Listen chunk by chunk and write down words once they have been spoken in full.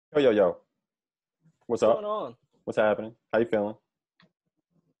Yo. What's What's going up? on? What's happening? How you feeling?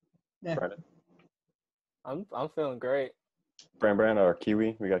 Yeah. Brandon. I'm feeling great. Brandon or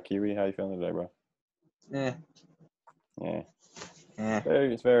Kiwi? We got Kiwi. How you feeling today, bro? Yeah. Yeah. Yeah.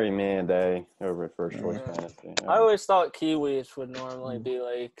 It's very man day over at First Choice Yeah. Fantasy. I always thought Kiwis would normally Mm. be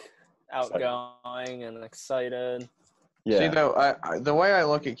like outgoing and excited. Yeah. See, though, the way I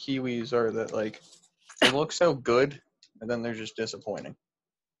look at Kiwis are that, like, they look so good, and then they're just disappointing.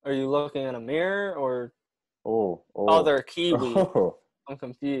 Are you looking in a mirror or Oh. they're Kiwi? Oh. I'm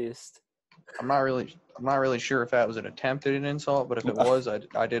confused. I'm not really sure if that was an attempt at an insult, but if it was, I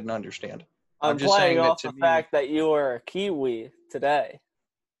didn't understand. I'm just playing saying that off to the me- fact that you are a Kiwi today.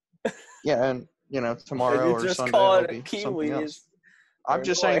 Yeah, and tomorrow you or just Sunday call it'll it be something Kiwis. else. I'm or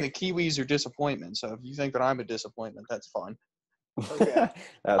just annoy. saying the Kiwis are disappointment. So if you think that I'm a disappointment, that's fine. Okay. That's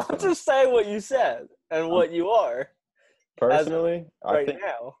I'll fine. just say what you said and what you are Personally, right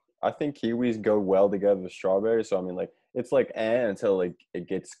now. I think kiwis go well together with strawberries. So I mean, like it's like until like it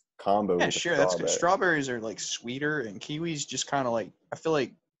gets combo Yeah, with sure. the That's good. strawberry. Strawberries are like sweeter, and kiwis just kind of like. I feel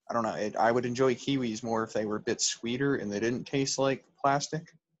like I don't know. I would enjoy kiwis more if they were a bit sweeter and they didn't taste like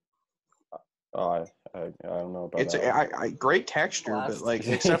plastic. Oh, I don't know about It's that. great texture, but Plastic. like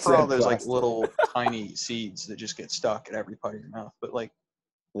He except for all said those like plastic. little tiny seeds that just get stuck at every part of your mouth. But like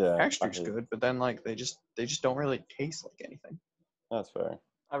Yeah, texture's good, but then like they just don't really taste like anything. That's fair.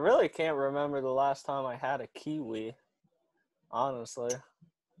 I really can't remember the last time I had a kiwi, honestly.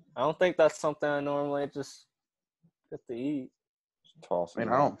 I don't think that's something I normally just get to eat. Just toss I mean,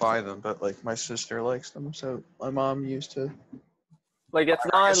 them I in. don't buy them, but like my sister likes them, so my mom used to. Like it's I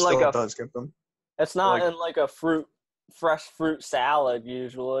not guess in like still a does get them. it's not like- in like a fresh fruit salad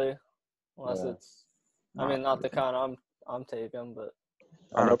usually. Unless Yeah. it's I mean not the kind I'm taking, but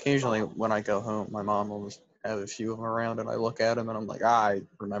I don't know, occasionally when I go home, my mom will just have a few of them around, and I look at them, and I'm like, I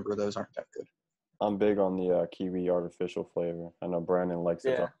remember those aren't that good. I'm big on the kiwi artificial flavor. I know Brandon likes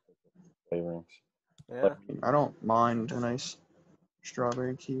those yeah. artificial flavorings. Yeah. I don't mind a nice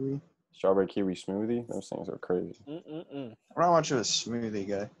strawberry kiwi. Strawberry kiwi smoothie, those things are crazy. Mm-mm-mm. I'm not much of a smoothie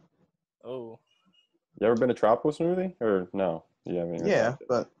guy. Oh. You ever been to tropical smoothie or no? Yeah, I mean, Yeah,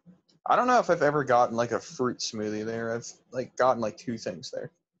 but I don't know if I've ever gotten like a fruit smoothie there. I've like gotten like two things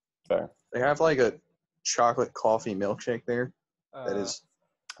there. fair. They have like a chocolate coffee milkshake there that is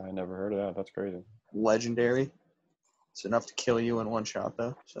I never heard of that. That's crazy. legendary. It's enough to kill you in one shot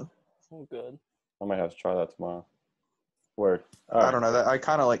though. So Good. I might have to try that tomorrow. Word. I don't know. That I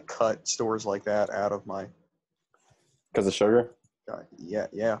kind of like cut stores like that out of my. Because of sugar?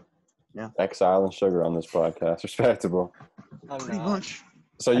 Yeah. Exile and sugar on this podcast. Respectable. I'm Pretty not. much.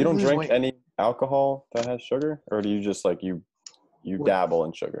 So you I don't lose drink weight. any alcohol that has sugar? Or do you just like you dabble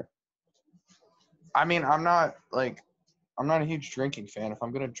in sugar? I mean, I'm not a huge drinking fan. If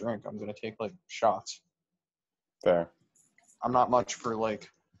I'm gonna drink, I'm gonna take like shots. Fair. I'm not much for like.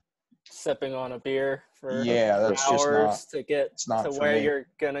 Sipping on a beer for That's just hours not. to get It's not to for where me. you're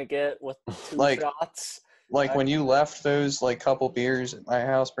gonna get with two Like- shots. Like when you left those like couple beers at my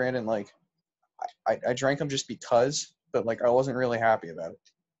house, Brandon. Like, I drank them just because, but like I wasn't really happy about it.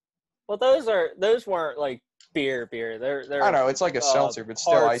 Well, those weren't like beer. They're I know it's like a seltzer, but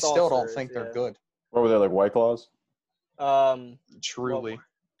still, hard I still don't seltzers, think they're yeah. good. What were they, like White Claws? Truly,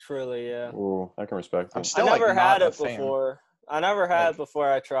 Truly, yeah. Ooh, I can respect I'm it. still I never like, had not a it fan. before. I never had Like- it before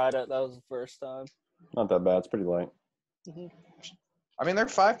I tried it. That was the first time. Not that bad. It's pretty light. I mean, they're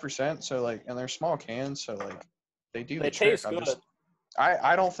 5%, so like, and they're small cans, so like, they do They the trick. taste good.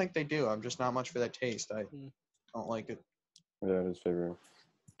 I don't think they do. I'm just not much for that taste. I Mm. don't like it. Yeah, it is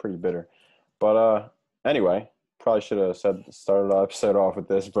pretty bitter. But anyway, probably should have started our episode off with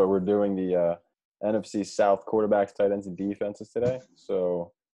this, but we're doing the NFC South quarterbacks, tight ends, and defenses today.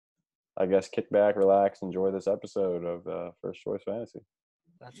 So I guess kick back, relax, enjoy this episode of First Choice Fantasy.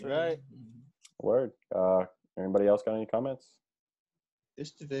 That's right. Word. Anybody else got any comments?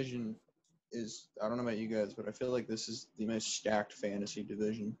 This division is, I don't know about you guys, but I feel like this is the most stacked fantasy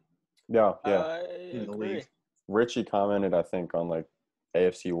division Yeah. I in the agree. league. Richie commented, I think, on like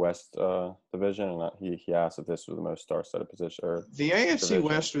AFC West division, and he asked if this was the most star-studded position. Or The AFC division.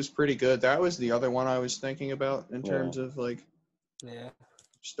 West was pretty good. That was the other one I was thinking about in terms of like Yeah.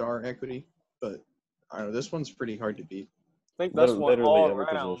 star equity, but I don't know, this one's pretty hard to beat. I think that's one literally all every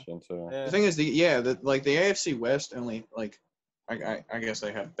around. position too. Yeah. The thing is, the AFC West only like I guess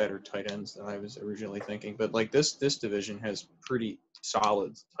they have better tight ends than I was originally thinking, but like this division has pretty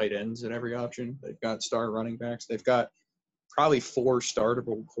solid tight ends at every option. They've got star running backs. They've got probably 4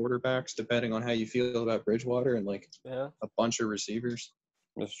 startable quarterbacks, depending on how you feel about Bridgewater, and like Yeah. a bunch of receivers.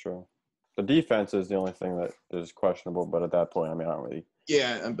 That's true. The defense is the only thing that is questionable, but at that point, I mean, I don't really.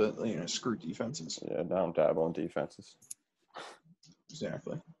 Yeah, but screw defenses. Yeah, don't dabble in defenses.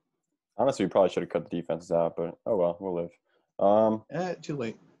 Exactly. Honestly, we probably should have cut the defenses out, but oh well, we'll live. Too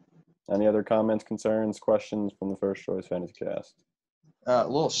late. Any other comments, concerns, questions from the First Choice Fantasy Cast? A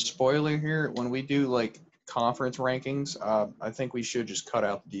little spoiler here. When we do like conference rankings, I think we should just cut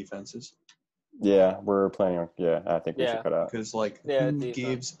out the defenses. Yeah, we're planning on. Yeah, I think we should cut out. Because who defense.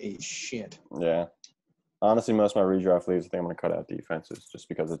 gives a shit? Yeah. Honestly, most of my redraft leagues, I think I'm going to cut out defenses just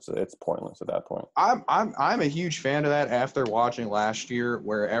because it's pointless at that point. I'm a huge fan of that after watching last year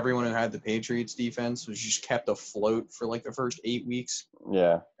where everyone who had the Patriots defense was just kept afloat for like the first 8 weeks.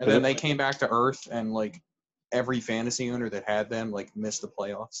 Yeah. And then they came back to earth and like every fantasy owner that had them like missed the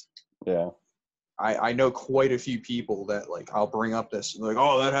playoffs. Yeah. I know quite a few people that like I'll bring up this like,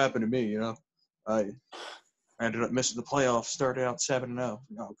 oh, that happened to me, I ended up missing the playoffs, started out 7-0.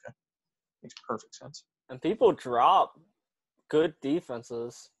 Oh, okay. Makes perfect sense. And people drop good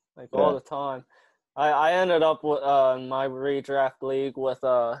defenses all the time. I ended up with my redraft league with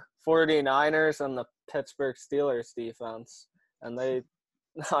 49ers and the Pittsburgh Steelers defense, and they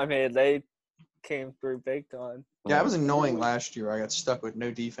came through big time. Yeah, it was annoying last year. I got stuck with no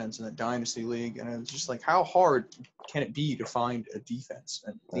defense in a dynasty league, and it was just like, how hard can it be to find a defense?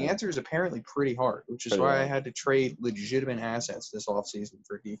 And the answer is apparently pretty hard, which is why I had to trade legitimate assets this offseason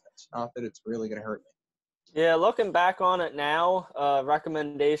for defense. Not that it's really going to hurt me. Yeah, looking back on it now,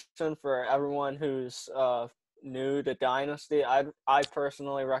 recommendation for everyone who's new to Dynasty, I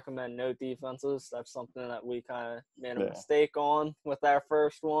personally recommend no defenses. That's something that we kind of made a mistake on with our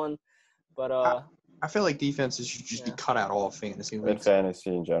first one. But I feel like defenses should just be cut out all of fantasy leagues. In fantasy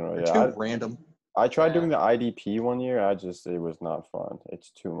in general, They're too random. I tried doing the IDP one year. It was not fun.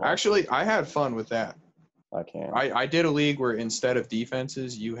 It's too much. Actually, I had fun with that. I can't. I did a league where instead of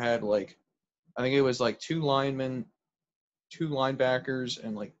defenses, you had like, I think it was like 2 linemen, 2 linebackers,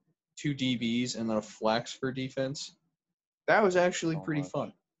 and like 2 DBs, and then a flex for defense. That was actually pretty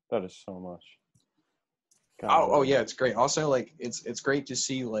fun. That is so much. Oh yeah, it's great. Also, like it's great to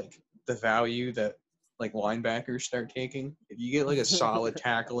see like the value that like linebackers start taking. If you get like a solid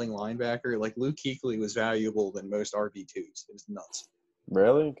tackling linebacker, like Luke Kuechly was valuable than most RB2s. It was nuts.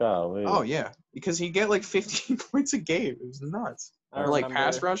 Really? Golly. Oh yeah, because he'd get like 15 points a game. It was nuts. Or like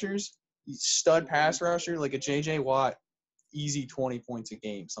pass rushers, stud pass rusher like a JJ Watt, easy 20 points a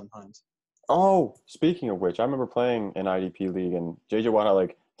game sometimes. Oh, speaking of which, I remember playing an IDP league and JJ Watt had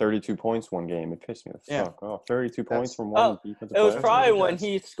like 32 points one game. It pissed me the fuck off. 32 points from one defensive player. It was probably when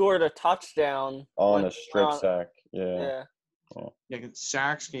he scored a touchdown. On a strip sack. Yeah. Yeah,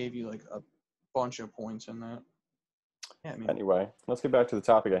 sacks gave you like a bunch of points in that. Yeah, anyway, let's get back to the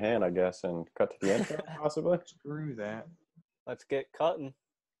topic at hand, I guess, and cut to the end, possibly. Screw that. Let's get cutting.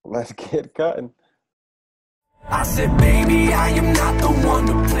 Let's get cutting. I said, baby, I am not the one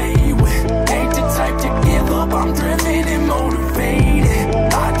to play with. Ain't the type to give up, I'm driven and motivated.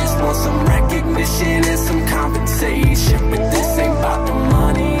 I just want some recognition and some compensation. But this ain't about the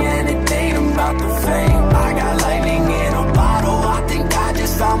money and it ain't about the fame. I got lightning in a bottle, I think I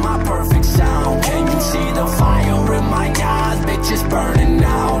just found my perfect sound. Can you see the fire in my eyes? Bitch, it's burning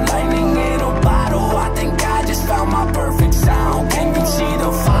out. Lightning in a bottle, I think I just found my perfect sound. Can you see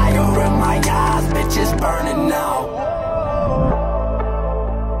the fire in my eyes? Bitch, it's burning out.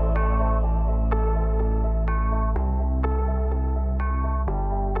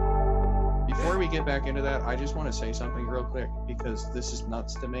 Before we get back into that, I just want to say something real quick because this is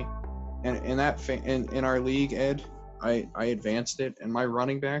nuts to me. And in our league, Ed, I advanced it, and my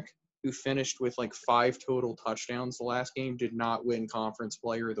running back, who finished with like 5 total touchdowns the last game, did not win Conference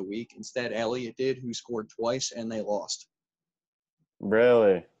Player of the Week. Instead, Elliott did, who scored twice, and they lost.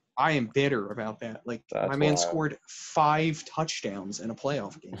 Really? I am bitter about that. Like, my man scored 5 touchdowns in a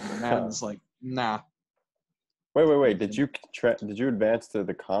playoff game. And Madden's like, nah. Wait. Did you advance to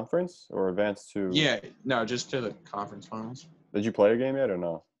the conference or advance to? Yeah, no, just to the conference finals. Did you play a game yet or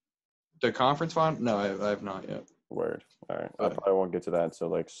no? The conference final? No, I have not yet. Word. All right. I probably won't get to that until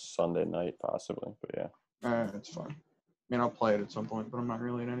like Sunday night, possibly. But yeah. All right, that's fine. I mean, I'll play it at some point, but I'm not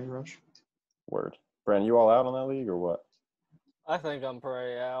really in any rush. Word. Brandon, you all out on that league or what? I think I'm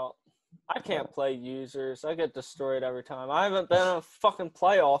pretty out. I can't play users. I get destroyed every time. I haven't been in a fucking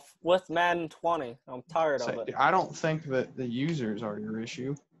playoff with Madden 20. I'm tired of it. I don't think that the users are your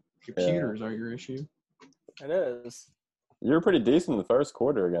issue. Computers are your issue. It is. You were pretty decent in the first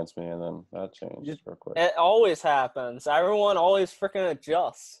quarter against me, and then that changed real quick. It always happens. Everyone always freaking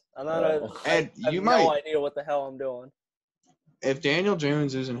adjusts. And then I have no idea what the hell I'm doing. If Daniel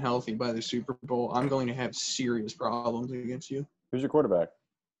Jones isn't healthy by the Super Bowl, I'm going to have serious problems against you. Who's your quarterback?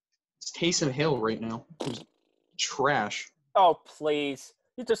 It's Taysom Hill right now. Who's trash. Oh, please.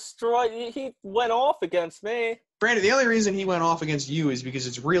 He went off against me. Brandon, the only reason he went off against you is because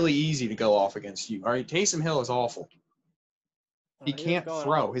it's really easy to go off against you. All right, Taysom Hill is awful. He can't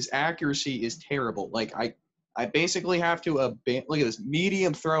throw. His accuracy is terrible. Like, I basically have to look at this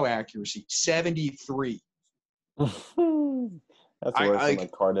medium throw accuracy, 73. That's worse than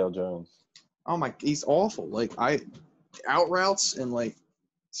like Cardale Jones. Oh my, he's awful. Like, out routes and like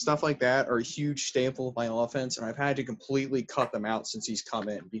stuff like that are a huge staple of my offense, and I've had to completely cut them out since he's come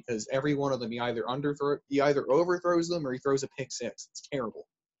in because every one of them he either overthrows them or he throws a pick six. It's terrible.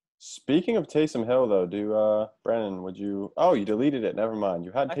 Speaking of Taysom Hill, though, Brandon, you deleted it. Never mind.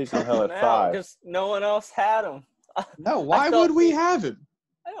 You had Taysom Hill at 5. Because no one else had him. No, why would we have him?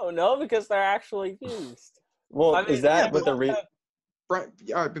 I don't know, because they're actually used. Well, is that what the reason?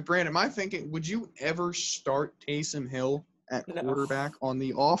 But Brandon, my thinking, would you ever start Taysom Hill at quarterback on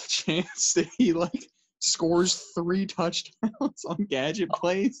the off chance that he scores 3 touchdowns on gadget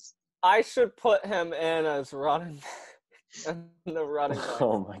plays? I should put him in as running back. The running back.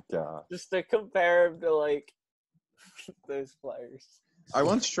 Oh my god! Just to compare him to those players. I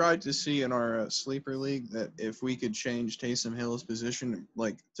once tried to see in our sleeper league that if we could change Taysom Hill's position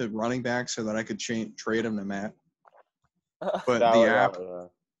to running back so that I could trade him to Matt. But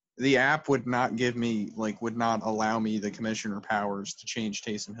the app would not give me would not allow me the commissioner powers to change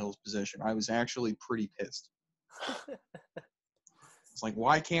Taysom Hill's position. I was actually pretty pissed. It's like,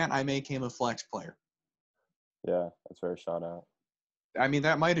 why can't I make him a flex player? Yeah, that's very shot out. I mean,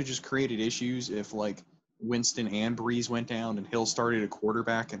 that might have just created issues if Winston and Breeze went down and Hill started a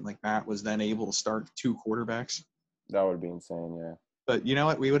quarterback and Matt was then able to start 2 quarterbacks. That would be insane, yeah. But you know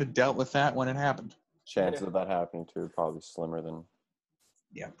what? We would have dealt with that when it happened. Chances of that happening too are probably slimmer than.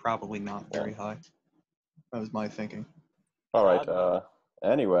 Yeah, probably not very high. That was my thinking. All right.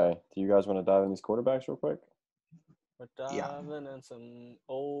 Anyway, do you guys want to dive in these quarterbacks real quick? We're diving in some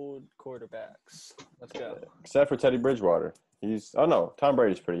old quarterbacks. Let's go. Except for Teddy Bridgewater. Tom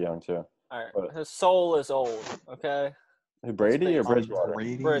Brady's pretty young too. All right. His soul is old, okay? Who, Brady or Bridgewater?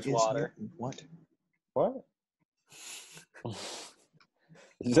 Bridgewater. What? What?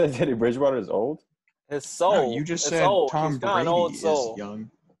 You said Teddy Bridgewater is old? His soul. No, you just said old. Tom Brady is young.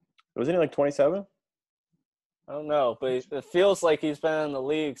 Wasn't he 27? I don't know, but it feels like he's been in the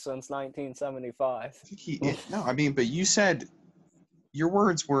league since 1975. I think he is. No, I mean, but you said your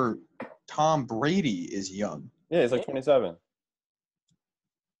words were Tom Brady is young. Yeah, he's 27.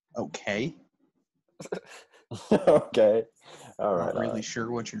 Okay. Okay. All right. Not really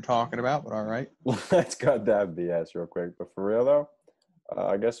sure what you're talking about, but all right. Let's cut that BS real quick. But for real, though,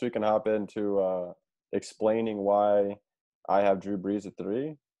 I guess we can hop into explaining why I have Drew Brees at 3.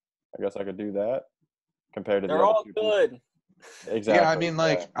 I guess I could do that compared to They're all good. Exactly. Yeah, I mean,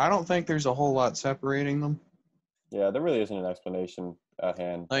 I don't think there's a whole lot separating them. Yeah, there really isn't an explanation at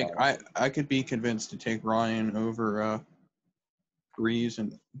hand. I could be convinced to take Ryan over Brees,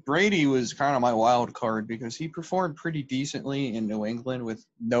 and Brady was kind of my wild card because he performed pretty decently in New England with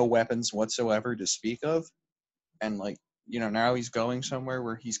no weapons whatsoever to speak of, and now he's going somewhere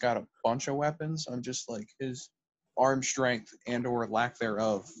where he's got a bunch of weapons. I'm just his arm strength and or lack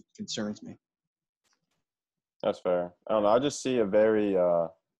thereof concerns me. That's fair. I don't know. I just see a very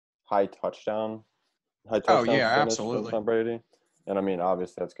high touchdown Oh yeah, finish absolutely. from Tom Brady, and I mean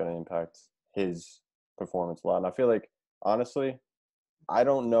obviously that's going to impact his performance a lot. And I feel like honestly, I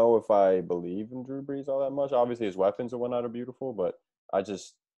don't know if I believe in Drew Brees all that much. Obviously his weapons and whatnot are beautiful, but I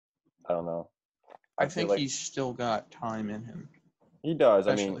don't know. I think he's still got time in him. He does.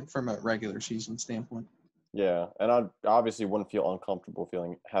 Especially from a regular season standpoint. Yeah, and I obviously wouldn't feel uncomfortable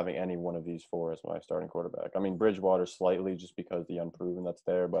having any one of these 4 as my starting quarterback. I mean, Bridgewater slightly just because the unproven that's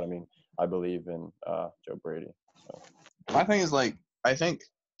there, but I mean, I believe in Joe Brady. So. My thing is I think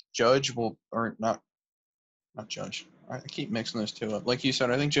Judge will, or not Judge. I keep mixing those two up. Like you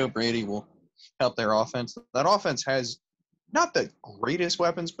said, I think Joe Brady will help their offense. That offense has not the greatest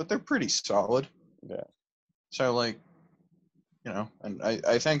weapons, but they're pretty solid. Yeah. So and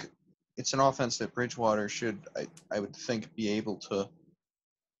I think it's an offense that Bridgewater should, I would think, be able to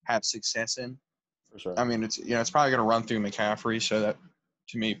have success in. For sure. I mean, it's probably going to run through McCaffrey, so that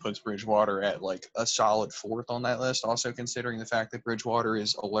to me puts Bridgewater at a solid 4th on that list. Also considering the fact that Bridgewater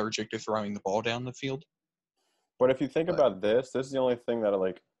is allergic to throwing the ball down the field. But if you think about this is the only thing that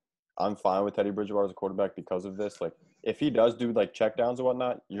I'm fine with Teddy Bridgewater as a quarterback because of this. If he does do check downs and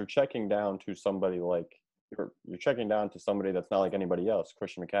whatnot, you're checking down to somebody you're checking down to somebody that's not like anybody else,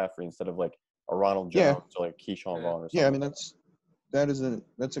 Christian McCaffrey, instead of a Ronald Jones or Keyshawn Vaughn or something. Yeah, I mean that's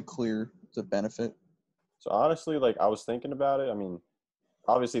a benefit. So honestly, I was thinking about it. I mean,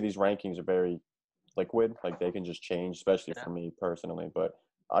 obviously these rankings are very liquid. Like they can just change, especially for me personally. But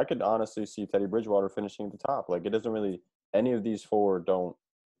I could honestly see Teddy Bridgewater finishing at the top. Like it doesn't really any of these four don't.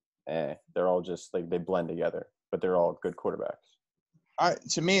 They're all just like they blend together, but they're all good quarterbacks. I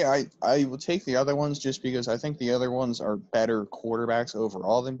will take the other ones just because I think the other ones are better quarterbacks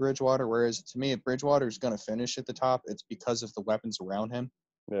overall than Bridgewater. Whereas to me, if Bridgewater is going to finish at the top, it's because of the weapons around him.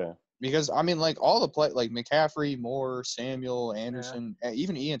 Yeah. Because I mean, like all the play, like McCaffrey, Moore, Samuel, Anderson,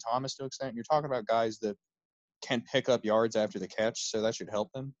 even Ian Thomas to an extent. You're talking about guys that can pick up yards after the catch, so that should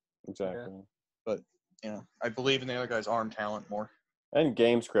help them. Exactly. Yeah. But I believe in the other guy's arm talent more. And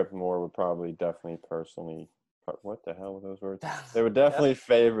game script more would probably definitely personally. What the hell were those words? They would definitely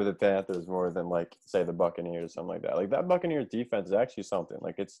favor the Panthers more than, like, say, the Buccaneers or something like that. Like, that Buccaneers defense is actually something.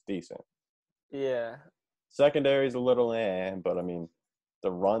 Like, it's decent. Yeah. Secondary is a little but, I mean,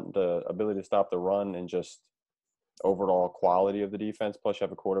 the ability to stop the run and just overall quality of the defense, plus you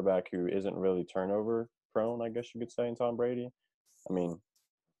have a quarterback who isn't really turnover prone, I guess you could say, in Tom Brady. I mean,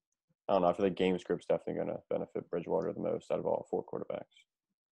 I don't know. I feel like game script's definitely going to benefit Bridgewater the most out of all four quarterbacks.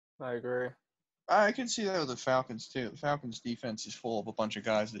 I agree. I can see that with the Falcons, too. The Falcons' defense is full of a bunch of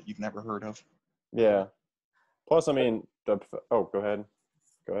guys that you've never heard of. Yeah. Plus, I mean, go ahead.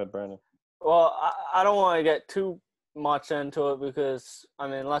 Go ahead, Brandon. Well, I don't want to get too much into it because, I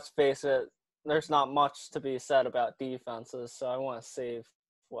mean, let's face it, there's not much to be said about defenses, so I want to save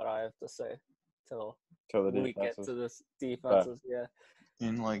what I have to say till we get to this defenses, yeah.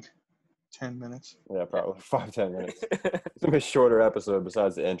 In, like, 10 minutes? Yeah, probably 5-10 minutes. It's going to be a shorter episode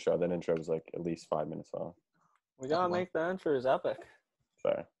besides the intro. That intro was like at least 5 minutes long. We got to make the intros epic.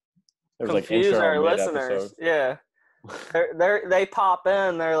 Fair. It was confuse like our listeners. Yeah. They pop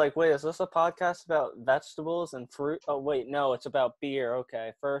in. They're like, wait, is this a podcast about vegetables and fruit? Oh, wait, no, it's about beer.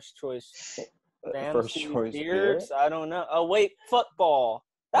 Okay. First choice. Beers? I don't know. Oh, wait, football.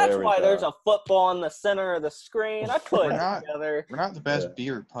 That's why there's a football in the center of the screen. I put it together. We're not the best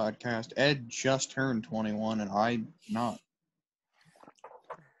beer podcast. Ed just turned 21, and I'm not.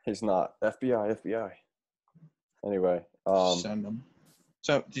 He's not. FBI. Anyway. Send him.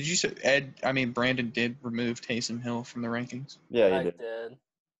 So, did you say Brandon did remove Taysom Hill from the rankings? Yeah, he did.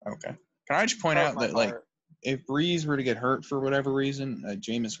 Okay. Can I just point out that, like, if Breeze were to get hurt for whatever reason,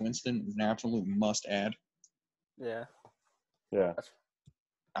 Jameis Winston is an absolute must-add. Yeah. Yeah.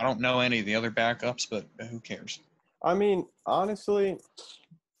 I don't know any of the other backups, but who cares? I mean, honestly,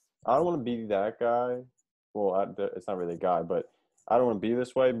 I don't want to be that guy. Well, it's not really a guy, but I don't want to be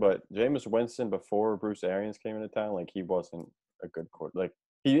this way. But Jameis Winston, before Bruce Arians came into town, like, he wasn't a good quarterback. Like,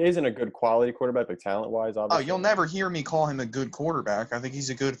 he isn't a good quality quarterback, like, talent-wise, obviously. Oh, you'll never hear me call him a good quarterback. I think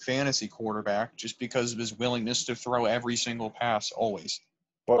he's a good fantasy quarterback just because of his willingness to throw every single pass always.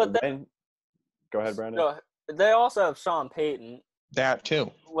 But then, go ahead, Brandon. They also have Sean Payton. That too.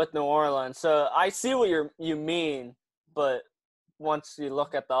 With New Orleans. So I see what you mean, but once you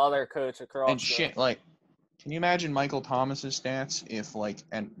look at the other coach across can you imagine Michael Thomas's stats if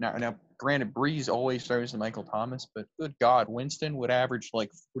now granted Breeze always throws to Michael Thomas, but good God, Winston would average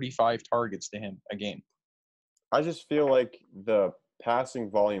like 45 targets to him a game. I just feel like the passing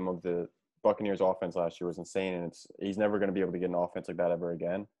volume of the Buccaneers offense last year was insane, and he's never going to be able to get an offense like that ever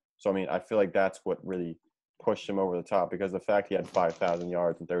again. So I mean, I feel like that's what really pushed him over the top, because the fact he had 5,000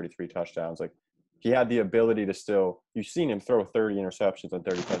 yards and 33 touchdowns, like, he had the ability to still – you've seen him throw 30 interceptions and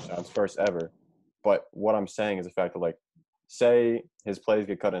 30 touchdowns, first ever. But what I'm saying is the fact that, like, say his plays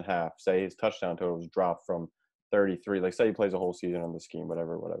get cut in half, say his touchdown totals drop from 33, like, say he plays a whole season on the scheme,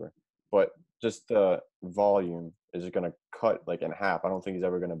 whatever. But just the volume is going to cut, like, in half. I don't think he's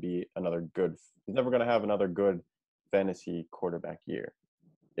ever going to be he's never going to have another good fantasy quarterback year,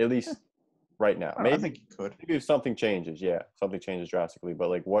 at least – right now. Maybe, I think he could. Maybe if something changes, something changes drastically. But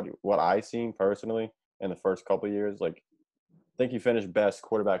like what I seen personally in the first couple of years, like, I think he finished best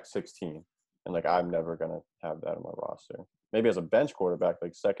quarterback 16, and like I'm never gonna have that on my roster. Maybe as a bench quarterback,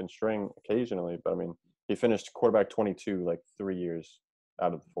 like second string occasionally, but I mean he finished quarterback 22 like 3 years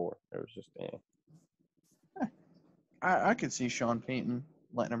out of the 4. It was just I could see Sean Payton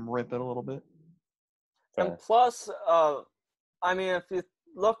letting him rip it a little bit. And plus, I mean, if you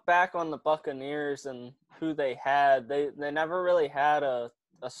look back on the Buccaneers and who they had, they never really had a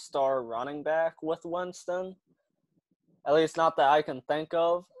star running back with Winston, at least not that I can think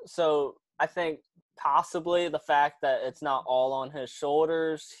of. So I think possibly the fact that it's not all on his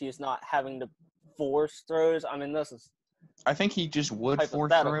shoulders, he's not having to force throws. I mean, I think he just would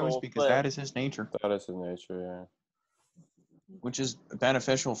force throws because that is his nature. That is his nature, yeah. Which is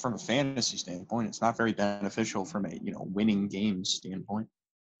beneficial from a fantasy standpoint. It's not very beneficial from a winning games standpoint.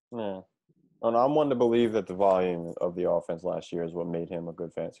 Yeah. And I'm one to believe that the volume of the offense last year is what made him a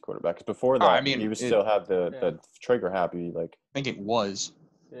good fantasy quarterback. Because before that, I mean, he was still had the trigger happy. Like, I think it was.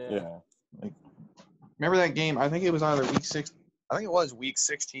 Yeah. Like, remember that game? I think it was either week 6. I think it was week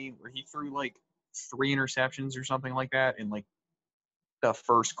 16 where he threw like 3 interceptions or something like that in like the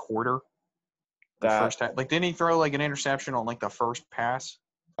first quarter. First half. Like, didn't he throw like an interception on like the first pass?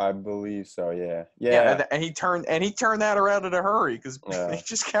 I believe so. Yeah. And he turned that around in a hurry because they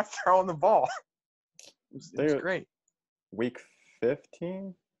just kept throwing the ball. It was great. Week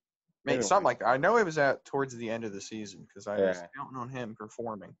 15. Maybe something like that. I know it was towards the end of the season because I was counting on him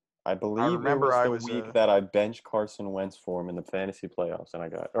performing. I believe it was the week that I benched Carson Wentz for him in the fantasy playoffs,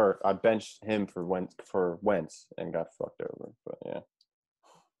 and I benched him for Wentz and got fucked over. But yeah.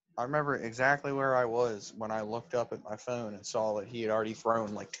 I remember exactly where I was when I looked up at my phone and saw that he had already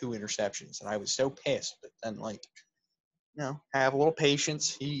thrown like 2 interceptions, and I was so pissed. But then, like, have a little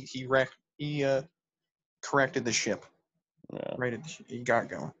patience. He corrected the ship. Yeah. He got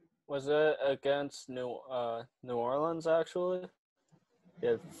going. Was it against New Orleans actually? He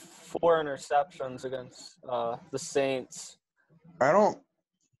had 4 interceptions against the Saints. I don't.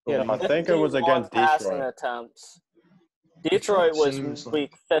 I think it was against passing attempts. Detroit was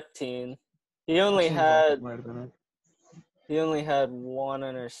week 15. He only had 1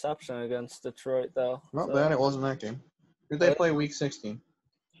 interception against Detroit, though. Not bad. It wasn't that game. Who did they play week 16?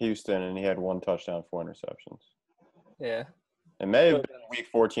 Houston, and he had 1 touchdown, 4 interceptions. Yeah. It may have been week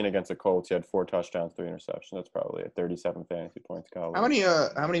 14 against the Colts. He had 4 touchdowns, 3 interceptions. That's probably 37 fantasy points. How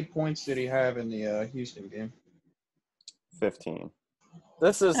many points did he have in the Houston game? 15.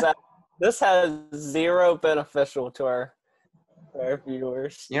 This has zero beneficial to our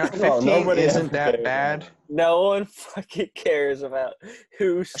viewers. 15 isn't that bad. No one fucking cares about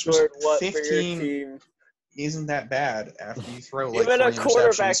who scored what for your team. Isn't that bad after you throw like even 3 a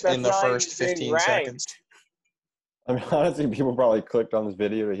quarterback interceptions in the first 15 seconds? I mean, honestly, people probably clicked on this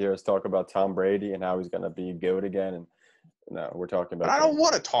video to hear us talk about Tom Brady and how he's going to be GOAT again. And no, we're talking about. But I don't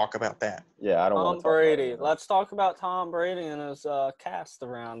want to talk about that. Yeah, I don't want to talk Brady. about that. Let's talk about Tom Brady and his cast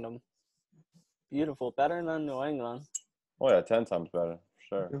around him. Beautiful, better than New England. Oh yeah, 10 times better,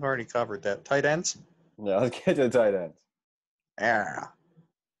 sure. We've already covered that. Tight ends. Yeah, let's get to the tight ends. Yeah.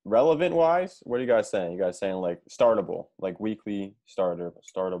 Relevant wise, what are you guys saying? You guys saying like startable, like weekly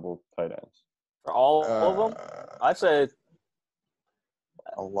startable tight ends? For all of them, I'd say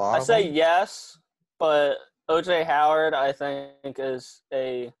a lot. I say yes, but OJ Howard, I think, is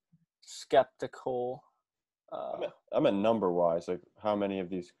a skeptical. I'm at number wise. Like, how many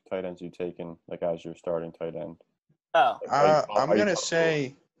of these tight ends you taking like as your starting tight end? Oh, I'm gonna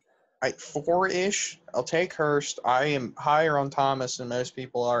say 4-ish. I'll take Hurst. I am higher on Thomas than most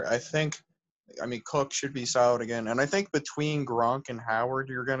people are. I mean, Cook should be solid again. And I think between Gronk and Howard,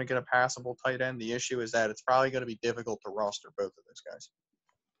 you're going to get a passable tight end. The issue is that it's probably going to be difficult to roster both of those guys.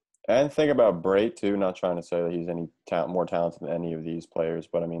 And think about Brait, too. Not trying to say that he's any more talented than any of these players.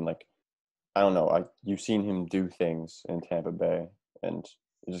 But, I mean, like, I don't know. You've seen him do things in Tampa Bay. And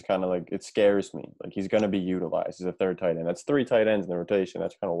it's just kind of like, it scares me. Like, he's going to be utilized. He's a third tight end. That's 3 tight ends in the rotation.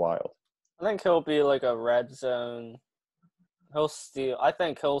 That's kind of wild. I think he'll be like a red zone. I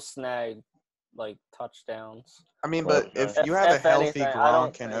think he'll snag like touchdowns. I mean, but if you have a healthy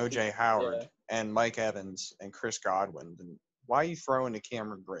Gronk and OJ Howard and Mike Evans and Chris Godwin, then why are you throwing to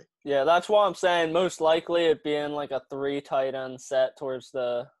Cameron Brate? Yeah, that's why I'm saying most likely it'd be in like a 3 tight end set towards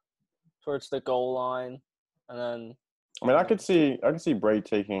the goal line, and then. I mean, I could see Brate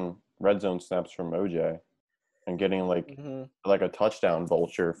taking red zone snaps from OJ. And getting like a touchdown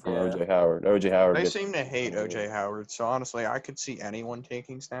vulture from OJ Howard. OJ Howard. They seem to hate OJ Howard, so honestly, I could see anyone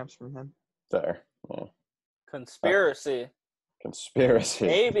taking snaps from him. There. Yeah. Conspiracy.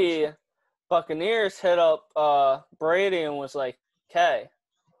 Maybe Buccaneers hit up Brady and was like, "Okay,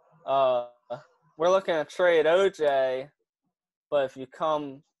 we're looking to trade OJ, but if you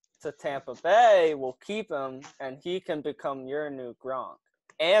come to Tampa Bay, we'll keep him, and he can become your new Gronk,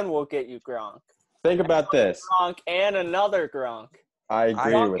 and we'll get you Gronk." Think about this. Gronk and another Gronk. I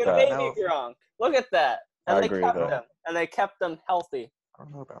agree with that. Baby Gronk. Look at that. And I agree with that. And they kept them healthy. I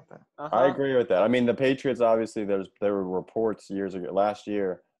don't know about that. I agree with that. I mean, the Patriots, obviously, there were reports last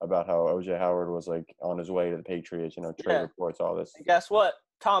year, about how O.J. Howard was, like, on his way to the Patriots, trade reports, all this. And guess what?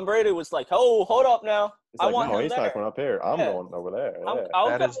 Tom Brady was like, oh, hold up now. He's like, no, he's not going up here. I'm going over there.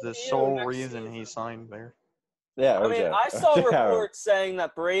 Yeah. That is the sole reason he signed there. Yeah, I mean, I saw reports saying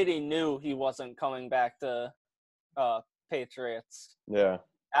that Brady knew he wasn't coming back to Patriots. Yeah.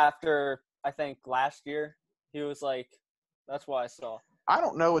 After, I think, last year, he was like, that's what I saw. I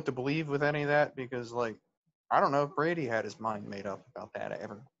don't know what to believe with any of that because, like, I don't know if Brady had his mind made up about that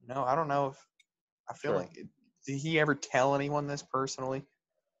ever. I don't know if I feel Sure. like did he ever tell anyone this personally?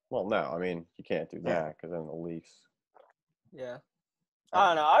 Well, no, I mean you can't do Yeah. that because then the leaks. Yeah. I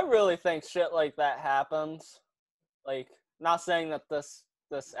don't know. I really think shit like that happens. Like, not saying that this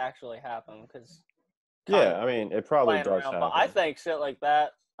actually happened, because Yeah, I mean it probably playing does around, happen but I think shit like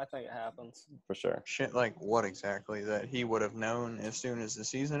that, I think it happens. for sure. Shit like what exactly? That he would have known as soon as the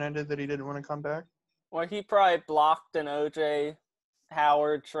season ended that he didn't want to come back? Well, he probably blocked an OJ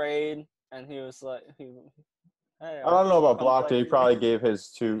Howard trade, and he was like, hey, I don't know about come blocked. play He for you. probably gave his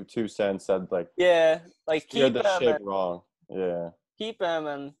two cents. Said like Yeah, like steered keep the him, ship and wrong. Yeah,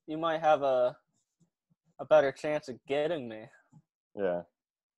 you might have a better chance of getting me. yeah,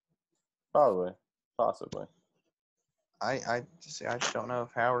 probably, possibly. I just don't know if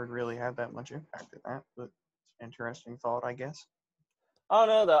Howard really had that much impact at that, but interesting thought, I guess. I don't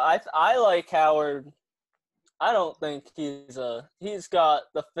know though. I like Howard. I don't think he's got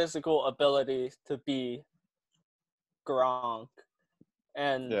the physical ability to be Gronk,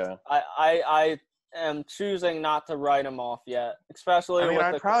 and Yeah. I am choosing not to write him off yet, especially I mean, with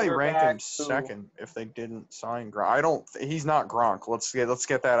I'd the probably rank him quarterback who- second if they didn't sign Gronk. He's not Gronk. Let's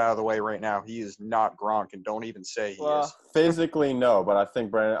get that out of the way right now. He is not Gronk, and don't even say he Well, is. Physically, no, but I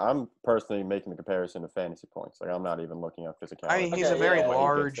think Brandon. I'm personally making the comparison to fantasy points. Like I'm not even looking at physicality. I mean, he's Okay, a very yeah. When he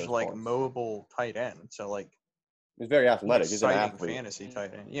gets large, those like points. mobile tight end. So like He's very athletic. He's an exciting athlete. fantasy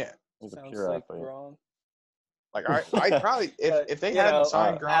tight end. Yeah. He's a sounds pure like athlete. Gronk. Like I probably if they You hadn't know,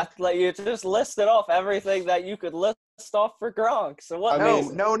 signed Gronk. You just listed off everything that you could list off for Gronk. So what? I makes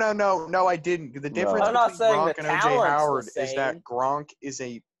mean- No, I didn't. The difference I'm not between saying Gronk the and OJ talent's the Howard is that same. Gronk is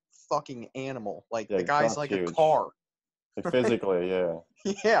a fucking animal. Like Yeah, the guy's Gronk's like huge. a car. Like, physically, yeah.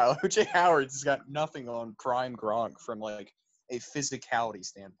 Yeah, OJ Howard's got nothing on prime Gronk from like a physicality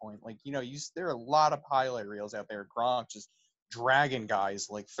standpoint. Like, there are a lot of highlight reels out there. Gronk just dragging guys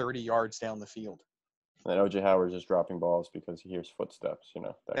like 30 yards down the field. And then OJ Howard's just dropping balls because he hears footsteps.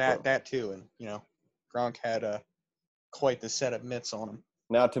 That too, and Gronk had quite the set of mitts on him.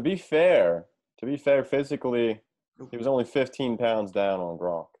 Now, to be fair, physically, he was only 15 pounds down on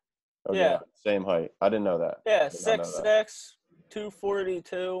Gronk. OJ Yeah. Howard, same height. I didn't know that. Yeah, Did not know that. 6'6",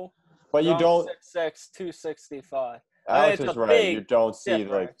 242. But you don't. 6'6", 265. Alex it's is a right. big You don't see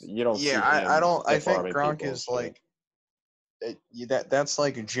difference. you don't see. Yeah, him I don't. I think stiff-arming Gronk people is and shit. like that's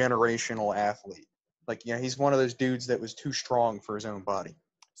like a generational athlete. Like, he's one of those dudes that was too strong for his own body.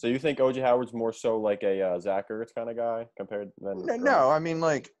 So you think OJ Howard's more so like a Zach Ertz kind of guy compared than Gronk? No, I mean,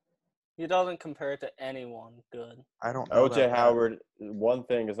 like, He doesn't compare to anyone good. I don't know. OJ about Howard, one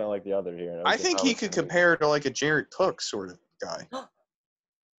thing is not like the other here. that. I OJ think he Howard's could unique. compare to like a Jared Cook sort of guy.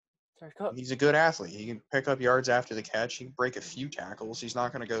 Very good. He's a good athlete. He can pick up yards after the catch. He can break a few tackles. He's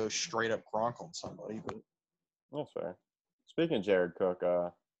not going to go straight up Gronk on somebody. But That's fair. Speaking of Jared Cook, I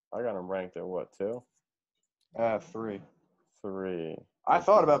got him ranked at what, 2? 3. 3. I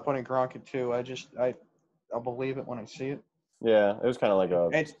thought about putting Gronk at 2. I'll believe it when I see it. Yeah, it was kind of like a.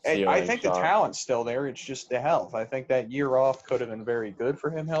 And I ceiling think shot. the talent's still there. It's just the health. I think that year off could have been very good for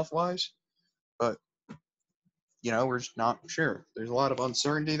him health-wise. But, we're just not sure. There's a lot of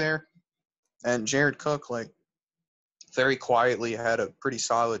uncertainty there. And Jared Cook, like, very quietly had a pretty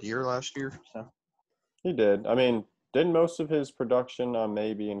solid year last year. So He did. I mean, didn't most of his production,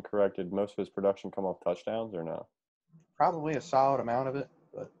 maybe incorrect, did most of his production come off touchdowns or no? probably a solid amount of it.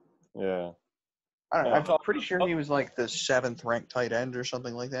 But Yeah. I don't know. Yeah. I'm pretty sure he was like the 7th ranked tight end or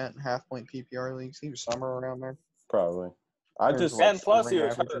something like that in half-point PPR leagues. He was somewhere around there. Probably. I There's just. And plus he scoring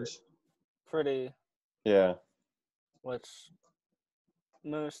was averages. pretty, Yeah. which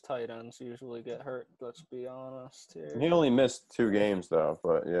most tight ends usually get hurt. Let's be honest here. He only missed 2 games though,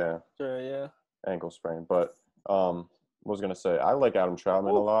 but yeah, Sure, yeah. ankle sprain. But was gonna say I like Adam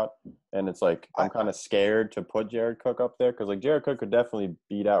Troutman a lot, and it's like I'm kind of scared to put Jared Cook up there because like Jared Cook could definitely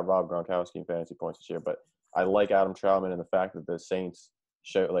beat out Rob Gronkowski in fantasy points this year. But I like Adam Troutman and the fact that the Saints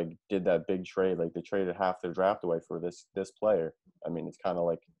did that big trade, like they traded half their draft away for this player. I mean, it's kind of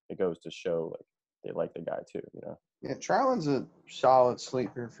like it goes to show like they like the guy too, Yeah, Troutman's a solid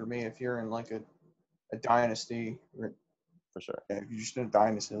sleeper for me if you're in like a dynasty. Or, for sure. if you're just in a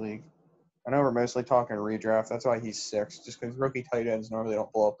dynasty league. I know we're mostly talking redraft. That's why he's 6, just because rookie tight ends normally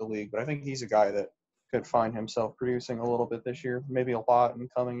don't blow up the league. But I think he's a guy that could find himself producing a little bit this year, maybe a lot in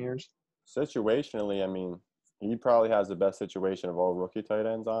coming years. Situationally, I mean, he probably has the best situation of all rookie tight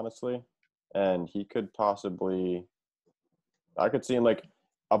ends, honestly. And he could possibly – I could see him like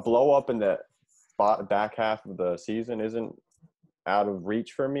a blow-up in the back half of the season isn't out of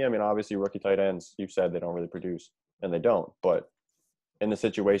reach for me. I mean, obviously, rookie tight ends, you said they don't really produce, and they don't. But in the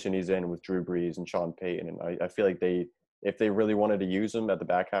situation he's in with Drew Brees and Sean Payton, and I feel like if they really wanted to use him at the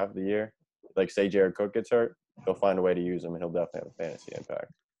back half of the year, like say Jared Cook gets hurt, he'll find a way to use him, and he'll definitely have a fantasy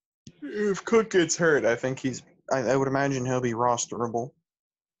impact. If Cook gets hurt, I think I would imagine he'll be rosterable.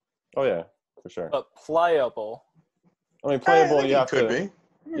 Oh yeah, for sure. But playable. I mean, playable. I think You have could to.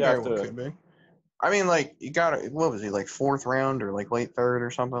 be. You have to. Could be. I mean, like you got what was he like 4th round or like late 3rd or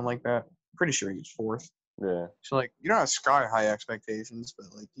something like that? Pretty sure he's 4th. Yeah. So like you don't have sky high expectations,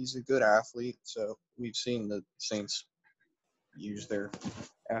 but like he's a good athlete. So we've seen the Saints use their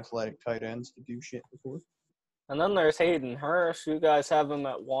athletic tight ends to do shit before. And then there's Hayden Hurst. You guys have him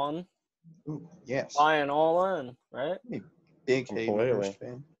at 1. Ooh, yes. Buying all in, right? Big Hayden Hurst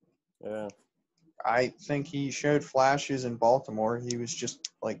fan. Yeah. I think he showed flashes in Baltimore. He was just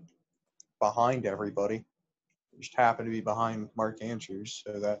like behind everybody. He just happened to be behind Mark Andrews,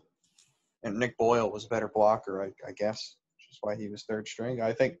 and Nick Boyle was a better blocker, I guess, which is why he was 3rd string.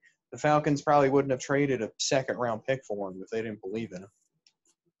 I think the Falcons probably wouldn't have traded a 2nd round pick for him if they didn't believe in him.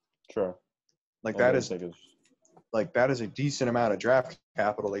 Sure. Like that is a decent amount of draft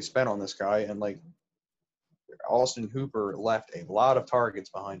capital they spent on this guy, and like Austin Hooper left a lot of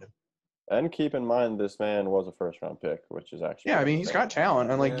targets behind him. And keep in mind, this man was a 1st round pick, which is actually I mean he's got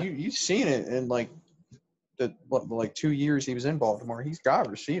talent, and like Yeah. you've seen it in like the 2 years he was in Baltimore. He's got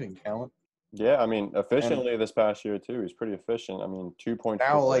receiving talent. Yeah, I mean, efficiently this past year too. He's pretty efficient. I mean, 2.4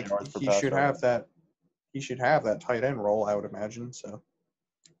 Now like yards per he pass should rate. have that. He should have that tight end role, I would imagine. So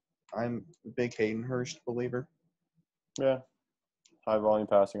I'm a big Hayden Hurst believer. Yeah, high volume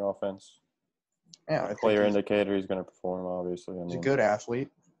passing offense. Yeah, I think Clear he's indicator he's going to perform. Obviously, I a mean, good athlete.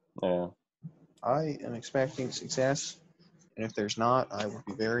 yeah. I am expecting success, and if there's not, I would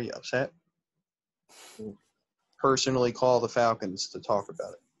be very upset. Personally, call the Falcons to talk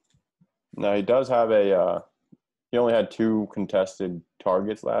about it. Now he does have he only had 2 contested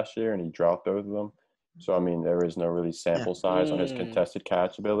targets last year, and he dropped both of them. So I mean, there is no really sample size on his contested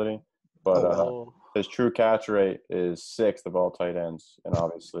catch ability, but his true catch rate is 6th of all tight ends, and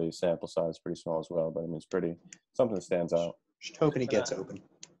obviously sample size is pretty small as well. But I mean, it's something that stands out. Just hoping he gets open.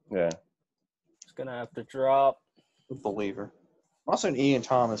 Yeah. He's going to have to drop. A believer. Also an Ian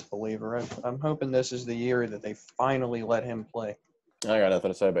Thomas believer. I'm hoping this is the year that they finally let him play. I got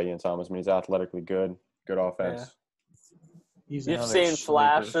nothing to say about Ian Thomas. I mean, he's athletically good Yeah. offense. He's You've another seen sleeper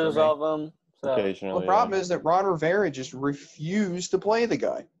flashes for me. of him. So. Occasionally. The problem is that Ron Rivera just refused to play the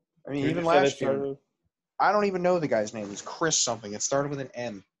guy. I mean, even last year, I don't even know the guy's name. It's Chris something. It started with an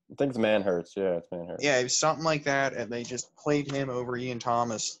M. I think it's Manhurts. Yeah, it's Manhurts. Yeah, it was something like that, and they just played him over Ian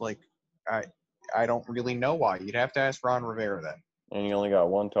Thomas. Like, I don't really know why. You'd have to ask Ron Rivera that. And he only got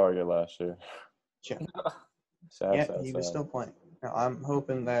 1 target last year. Yeah. Sad. He was still playing. Now, I'm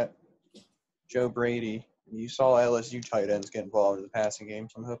hoping that Joe Brady, you saw LSU tight ends get involved in the passing game,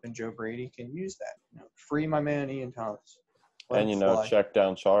 so I'm hoping Joe Brady can use that. Free my man Ian Thomas. Let him fly. Check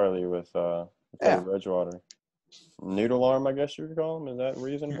down Charlie with Teddy Bridgewater. Noodle arm, I guess you could call him. Is that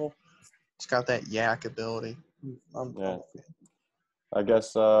reasonable? It's got that yak ability. I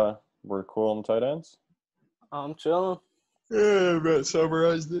guess we're cool on tight ends. I'm chilling. Yeah, I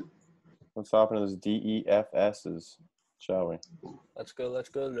summarized it. Let's hop into those DEFSs, shall we? Let's go. Let's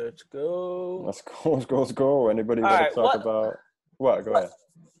go. Let's go. Let's go. Anybody want to talk about what? Go ahead.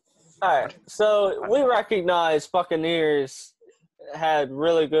 All right. So we recognize Buccaneers had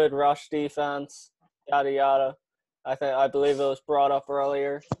really good rush defense. Yada yada. I believe it was brought up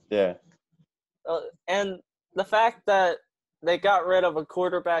earlier. Yeah. And the fact that they got rid of a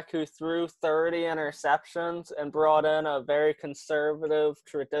quarterback who threw 30 interceptions and brought in a very conservative,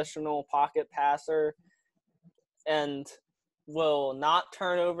 traditional pocket passer and will not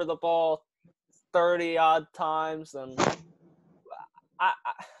turn over the ball 30-odd times. And I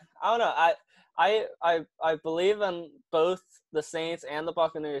don't know. I believe in both the Saints and the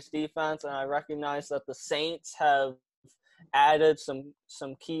Buccaneers defense, and I recognize that the Saints have added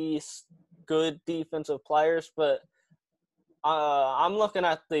some key good defensive players, but I'm looking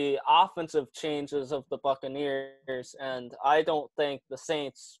at the offensive changes of the Buccaneers, and I don't think the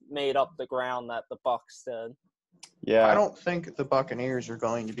Saints made up the ground that the Bucs did. Yeah. I don't think the Buccaneers are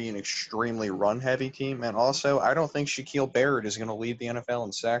going to be an extremely run-heavy team, and also I don't think Shaquille Barrett is going to lead the NFL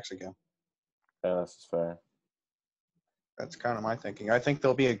in sacks again. Yeah, that's fair. That's kind of my thinking. I think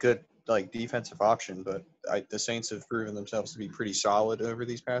they'll be a good defensive option, but the Saints have proven themselves to be pretty solid over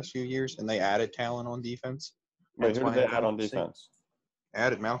these past few years, and they added talent on defense. Wait, who did they add on defense?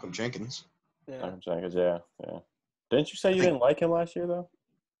 Added Malcolm Jenkins. Yeah. Malcolm Jenkins, yeah. Didn't you say you didn't like him last year, though?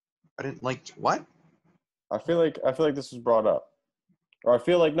 I didn't like what? I feel like this was brought up. Or I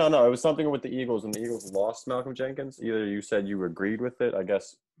feel like no, it was something with the Eagles, and the Eagles lost Malcolm Jenkins. Either you said you agreed with it, I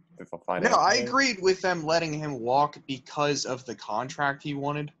guess. If I find No, I agreed with them letting him walk because of the contract he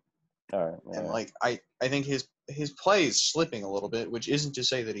wanted. All right. Yeah. And like I think his play is slipping a little bit, which isn't to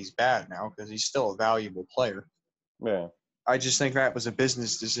say that he's bad now because he's still a valuable player. Yeah. I just think that was a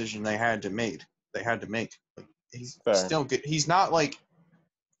business decision they had to make. Like, he's Fair. still good. He's not like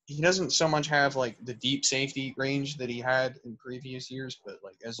he doesn't so much have like the deep safety range that he had in previous years, but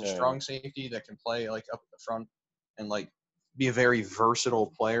like as a strong safety that can play like up at the front and like be a very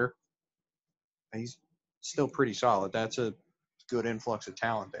versatile player, he's still pretty solid. That's a good influx of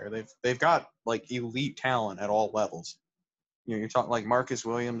talent there. They've got like elite talent at all levels. You know, you're talking like Marcus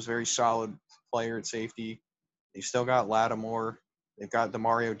Williams, very solid player at safety. They've still got Lattimore. They've got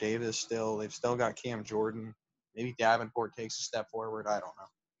Demario Davis still. They've still got Cam Jordan. Maybe Davenport takes a step forward. I don't know.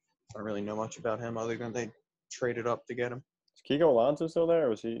 I don't really know much about him other than they traded up to get him. Is Kiko Alonso still there, or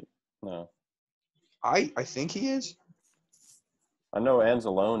was he? No. I think he is. I know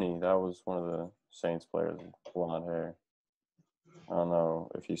Anzalone. That was one of the Saints players with blonde hair. I don't know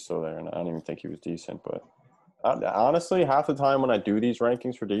if he's still there, and I don't even think he was decent. But honestly, half the time when I do these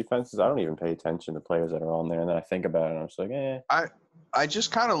rankings for defenses, I don't even pay attention to players that are on there, and then I think about it, and I'm just like, eh. I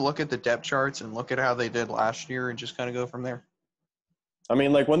just kind of look at the depth charts and look at how they did last year and just kind of go from there. I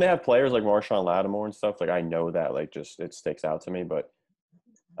mean, like when they have players like Marshawn Lattimore and stuff, like I know that, like just it sticks out to me. But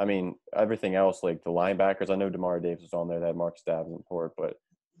I mean, everything else, like the linebackers, I know Demario Davis was on there. They had Marcus Davenport, but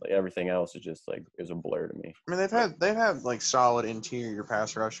like everything else is just like is a blur to me. I mean, they've had like solid interior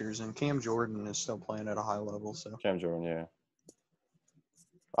pass rushers, and Cam Jordan is still playing at a high level. So Cam Jordan, yeah.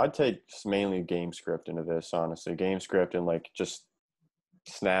 I'd take just mainly game script into this, honestly. Game script and like just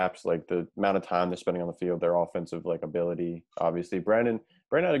snaps, like the amount of time they're spending on the field, their offensive like ability. Obviously, Brandon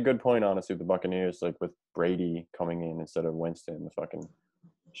had a good point, honestly, with the Buccaneers, like with Brady coming in instead of Winston, the fucking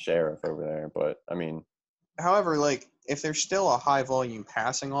sheriff over there. But I mean, however, like if there's still a high volume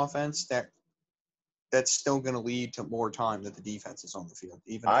passing offense, that's still going to lead to more time that the defense is on the field,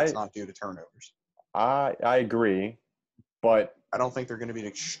 even if it's not due to turnovers. I agree, but I don't think they're going to be an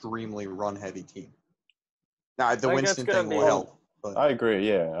extremely run heavy team. Now, the Winston thing will help. But I agree.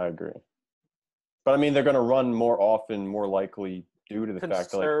 Yeah, I agree. But I mean, they're going to run more often, more likely due to the fact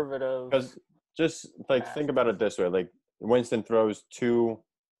that, like, because just like think about it this way: like Winston throws two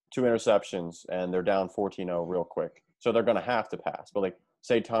interceptions and they're down 14-0 real quick, so they're going to have to pass. But like,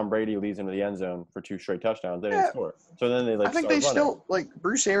 say Tom Brady leads into the end zone for 2 straight touchdowns, they didn't score. So then they like. I think they still like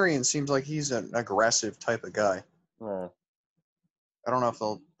Bruce Arians seems like he's an aggressive type of guy. Yeah. I don't know if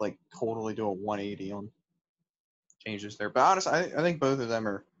they'll like totally do a 180 on changes there, but honestly, I think both of them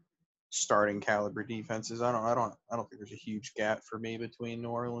are starting caliber defenses. I don't think there's a huge gap for me between New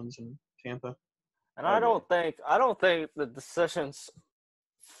Orleans and Tampa. And I don't think the decision's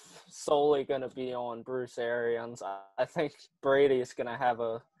solely going to be on Bruce Arians. I think Brady's going to have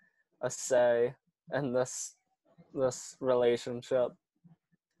a say in this relationship.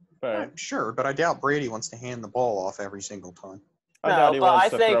 Sure, but I doubt Brady wants to hand the ball off every single time. I doubt he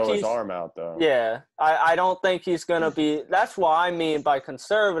wants to throw his arm out, though. Yeah, I don't think he's going to be – that's what I mean by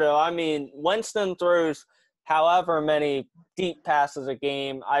conservative. I mean, Winston throws however many deep passes a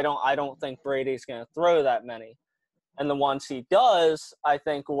game. I don't think Brady's going to throw that many. And the ones he does, I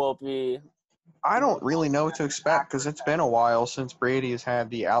think will be – I don't really know what to expect because it's been a while since Brady has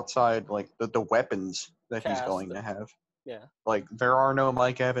had the outside, like the weapons that he's going to have. Yeah. Like, there are no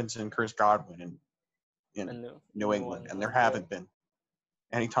Mike Evans and Chris Godwin in New England, and there haven't been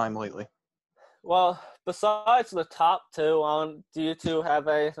anytime lately. Well, besides the top two, do you two have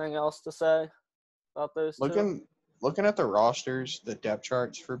anything else to say about those two? Looking at the rosters, the depth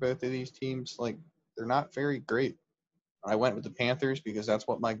charts for both of these teams, like, they're not very great. I went with the Panthers because that's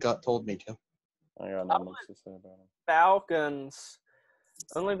what my gut told me to. I got nothing else to say about them. Falcons,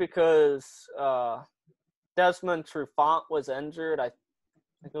 only because Desmond Trufant was injured. I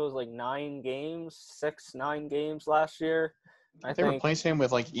think it was like 9 games last year. I think replace him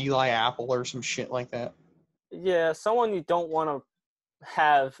with like Eli Apple or some shit like that. Yeah, someone you don't want to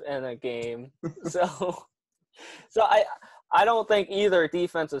have in a game. so I don't think either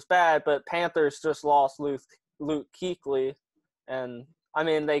defense is bad, but Panthers just lost Luke Kuechly, and I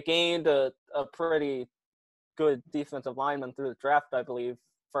mean they gained a pretty good defensive lineman through the draft, I believe,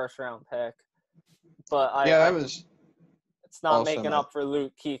 first round pick. But it's not making up for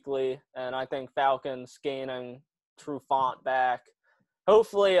Luke Kuechly, and I think Falcons gaining Trufant back.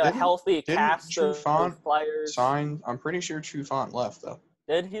 Hopefully a healthy cast of players. Signed. I'm pretty sure Trufant left, though.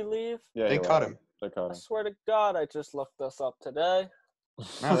 Did he leave? Yeah, they cut him. I swear to God, I just looked this up today.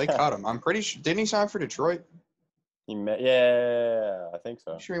 No, they cut him. I'm pretty sure. Didn't he sign for Detroit? Yeah, I think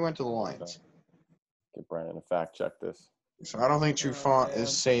so. I'm sure he went to the Lions. Get Brandon to fact check this. So I don't think Trufant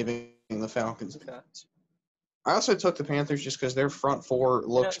is saving the Falcons. I also took the Panthers just because their front four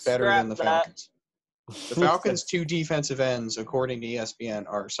looks better than the scrap that. Falcons. The Falcons' two defensive ends, according to ESPN,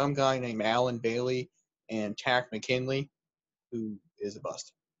 are some guy named Alan Bailey and Tack McKinley, who is a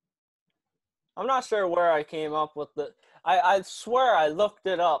bust. I'm not sure where I came up with the. I swear I looked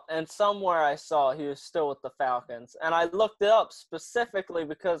it up, and somewhere I saw he was still with the Falcons, and I looked it up specifically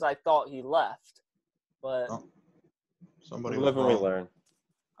because I thought he left, but Somebody We was live and we wrong. learn.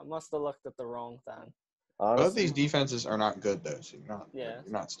 I must have looked at the wrong thing. Both Honestly, these defenses are not good, though, so you're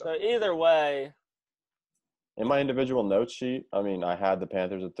not stuck. So either way, in my individual note sheet, I mean, I had the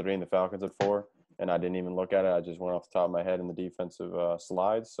Panthers at 3 and the Falcons at 4, and I didn't even look at it. I just went off the top of my head in the defensive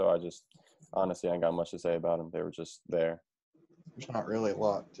slides. So honestly, I ain't got much to say about them. They were just there. There's not really a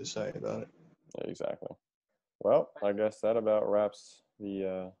lot to say about it. Yeah, exactly. Well, I guess that about wraps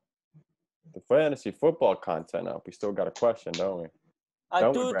the fantasy football content up. We still got a question, don't we? I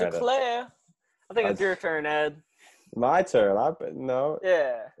Don't we, do Brandon? declare. I think it's your turn, Ed. My turn. No.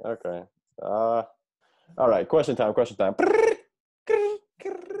 Yeah. Okay. All right. Question time. Question time.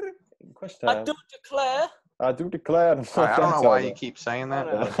 Question I time. do declare. I do declare. I don't know why you keep saying that.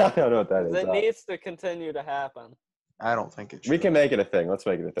 I But I don't know what that is. It needs to continue to happen. I don't think it should. We can make it a thing. Let's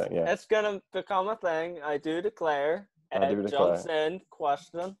make it a thing. Yeah. It's gonna become a thing. I do declare. I do Ed declare. jumps in.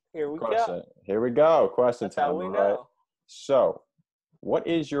 Question. Here we Question. go. Here we go. Question That's time. how we all know. right. So, what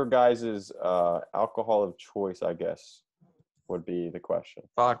is your guys' alcohol of choice? I guess would be the question.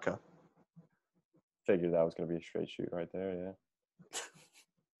 Vodka. Figured that was going to be a straight shoot right there.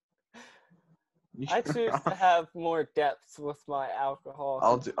 Yeah. I choose to have more depth with my alcohol.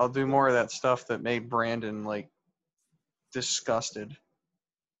 I'll do more of that stuff that made Brandon like disgusted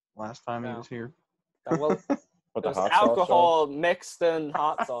last time he No. was here. Well, What there's hot sauce, alcohol mixed in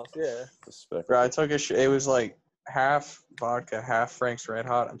hot sauce. Yeah. Despicable. Bro, I took it was like half vodka, half Frank's Red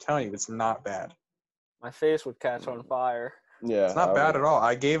Hot. I'm telling you, it's not bad. My face would catch on fire. Yeah. It's not bad at all.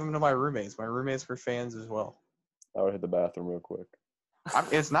 I gave them to my roommates. My roommates were fans as well. I would hit the bathroom real quick.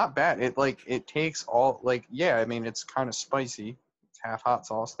 It's not bad. It takes all I mean it's kind of spicy. It's half hot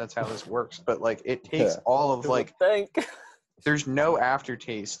sauce. That's how this works. But like it takes all of You would like think. there's no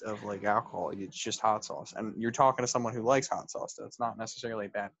aftertaste of like alcohol. It's just hot sauce. And you're talking to someone who likes hot sauce, so it's not necessarily a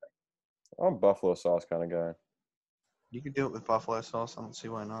bad thing. I'm a buffalo sauce kind of guy. You could do it with buffalo sauce. I don't see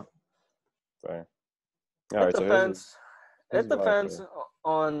why not. Sorry. It All right. So depends. here's It what I depends think.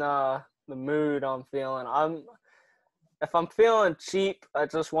 on the mood I'm feeling. If I'm feeling cheap, I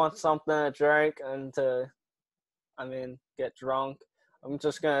just want something to drink and get drunk. I'm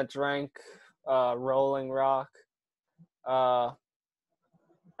just gonna drink Rolling Rock. And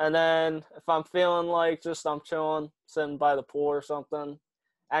then if I'm feeling like just I'm chilling, sitting by the pool or something,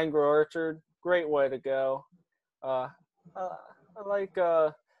 Angry Orchard, great way to go. I like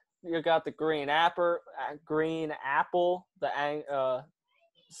you got the green apple, the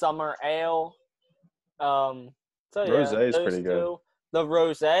summer ale. So yeah, Rosé is those pretty good. two. The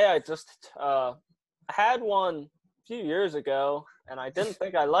rosé, I just had one a few years ago, and I didn't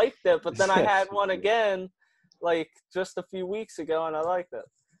think I liked it, but then I had one again, like just a few weeks ago, and I liked it.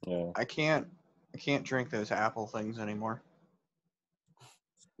 Yeah. I can't drink those apple things anymore.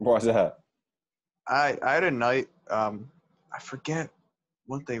 Why's that? I had a night. I forget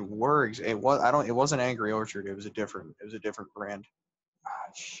what they were. It wasn't Angry Orchard. It was a different brand. Ah,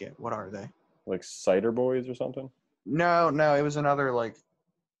 shit. What are they? Like cider boys or something? No. It was another like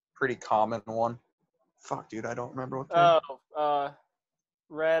pretty common one. Fuck, dude. I don't remember what.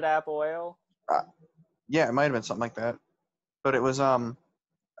 Red apple ale. Yeah, it might have been something like that. But it was I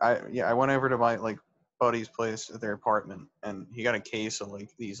went over to my like buddy's place at their apartment, and he got a case of like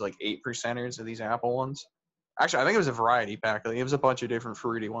these like 8%ers of these apple ones. Actually, I think it was a variety pack. Like, it was a bunch of different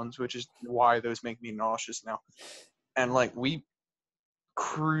fruity ones, which is why those make me nauseous now. And like we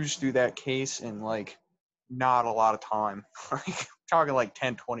cruised through that case in like not a lot of time. Like talking like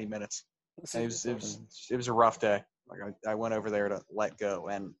 10-20 minutes. It was a rough day. Like I went over there to let go,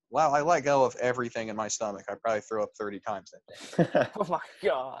 and I let go of everything in my stomach. I probably threw up 30 times that day. Oh my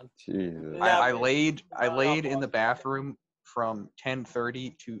god. Jesus. I laid in the bathroom from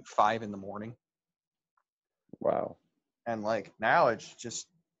 10:30 to 5 in the morning. Wow. And like now it's just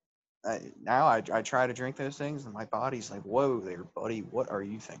I try to drink those things, and my body's like, whoa there, buddy, what are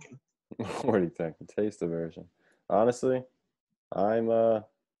you thinking? What do you think? Taste aversion. Honestly, I'm a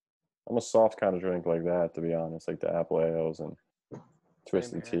soft kind of drink like that, to be honest. Like the apple ales and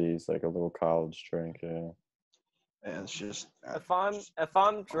twisted teas, like a little college drink. Yeah. And it's just If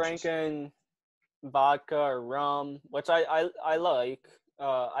I'm drinking vodka or rum, which I like,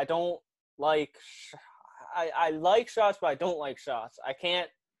 I don't like. I like shots, but I don't like shots. I can't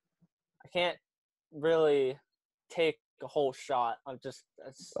really take a whole shot.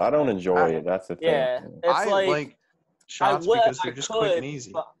 I don't enjoy it. That's the thing. Yeah, it's I like like shots because they're just quick and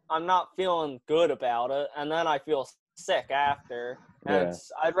easy. but I'm not feeling good about it, and then I feel sick after. And Yeah.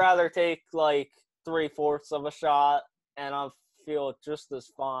 I'd rather take like 3/4 of a shot, and I feel just as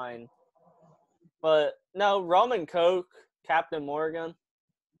fine. But no, rum and Coke, Captain Morgan,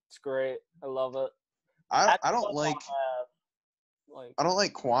 it's great. I love it. I That's don't what like I'll have. I don't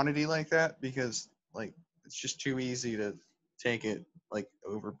like quantity like that because like it's just too easy to take it like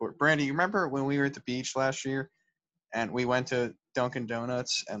overboard. Brandy, you remember when we were at the beach last year and we went to Dunkin'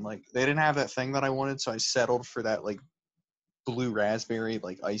 Donuts and like they didn't have that thing that I wanted, so I settled for that like blue raspberry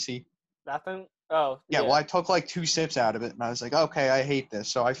like icy. Nothing. Oh Yeah, well I took like 2 sips out of it and I was like, okay, I hate this.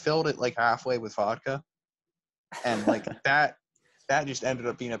 So I filled it like halfway with vodka. And like that just ended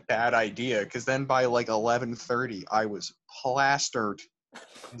up being a bad idea because then by like 11:30 I was plastered.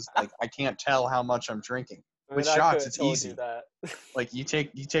 It's like I can't tell how much I'm drinking. With I shots, could've it's told easy. you that. Like you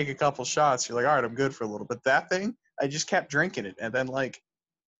take a couple shots, you're like, all right, I'm good for a little. But that thing, I just kept drinking it, and then like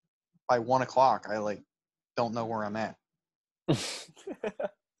by 1 o'clock, I like don't know where I'm at.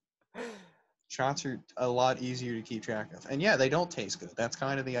 Shots are a lot easier to keep track of, and yeah, they don't taste good. That's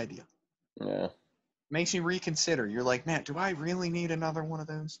kind of the idea. Yeah. Makes you reconsider. You're like, man, do I really need another one of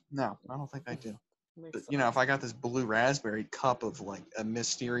those? No, I don't think I do. But, you know, if I got this blue raspberry cup of like a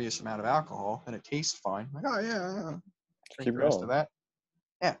mysterious amount of alcohol and it tastes fine, I'm like, oh yeah, drink the rest of that.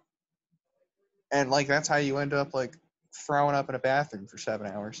 Yeah. And like that's how you end up like throwing up in a bathroom for 7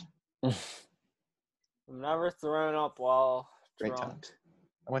 hours. I'm never thrown up while Great drunk. times.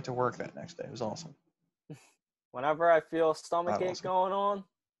 I went to work that next day. It was awesome. Whenever I feel stomachache awesome. going on,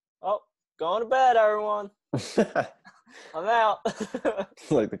 going to bed, everyone. I'm out.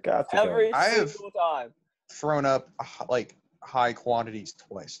 Like the cops. Every I have single time. thrown up like high quantities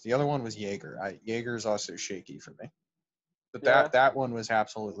twice. The other one was Jaeger. Jaeger is also shaky for me. But that one was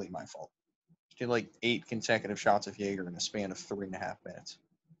absolutely my fault. Did like 8 consecutive shots of Jaeger in a span of 3.5 minutes.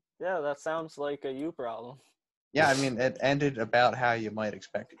 Yeah, that sounds like a you problem. Yeah, I mean, it ended about how you might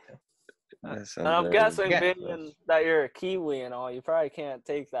expect it to. And I'm guessing being that you're a Kiwi and all, you probably can't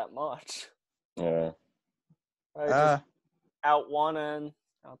take that much. Yeah. Probably just out one and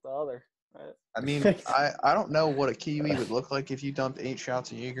out the other, right? I mean, I don't know what a Kiwi would look like if you dumped 8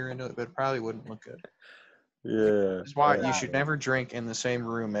 shots of Jaeger into it, but it probably wouldn't look good. Yeah. That's why you should never drink in the same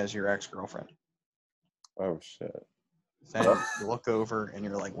room as your ex-girlfriend. Oh, shit. Then you look over and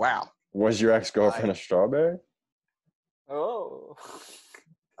you're like, wow. Was your ex-girlfriend a strawberry? Oh.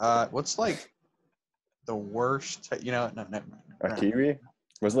 What's like the worst? You know, no. A kiwi?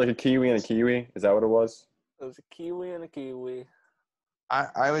 Was it like a kiwi and a kiwi? Is that what it was? It was a Kiwi and a Kiwi.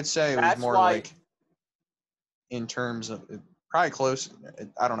 I would say it was more like in terms of probably close.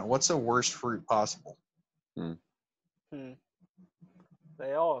 I don't know. What's the worst fruit possible?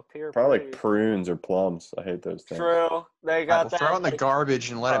 They all appear probably like prunes or plums. I hate those things. True. They got that. Throw it in the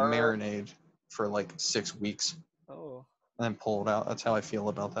garbage and let it marinate for like 6 weeks. Oh. And then pull it out. That's how I feel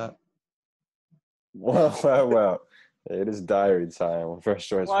about that. Wow. It is diary time. First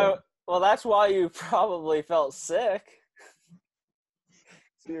choice. Well, that's why you probably felt sick.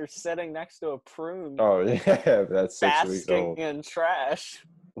 So you're sitting next to a prune. Oh, yeah. That's 6 weeks old. Basking in trash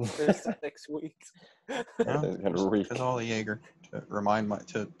for 6 weeks. Yeah, because all the Jaeger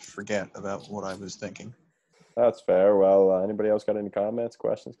to forget about what I was thinking. That's fair. Well, anybody else got any comments,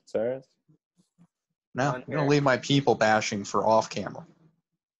 questions, concerns? No, I'm going to leave my people bashing for off camera.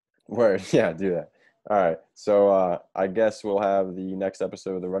 Word. Yeah, do that. All right. So I guess we'll have the next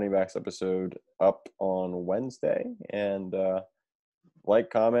episode, the running backs episode, up on Wednesday. And like,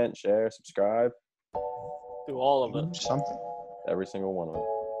 comment, share, subscribe. Do all of it. Something. Every single one of them.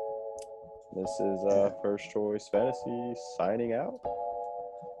 This is First Choice Fantasy signing out.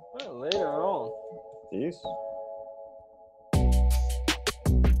 Well, later on. Peace.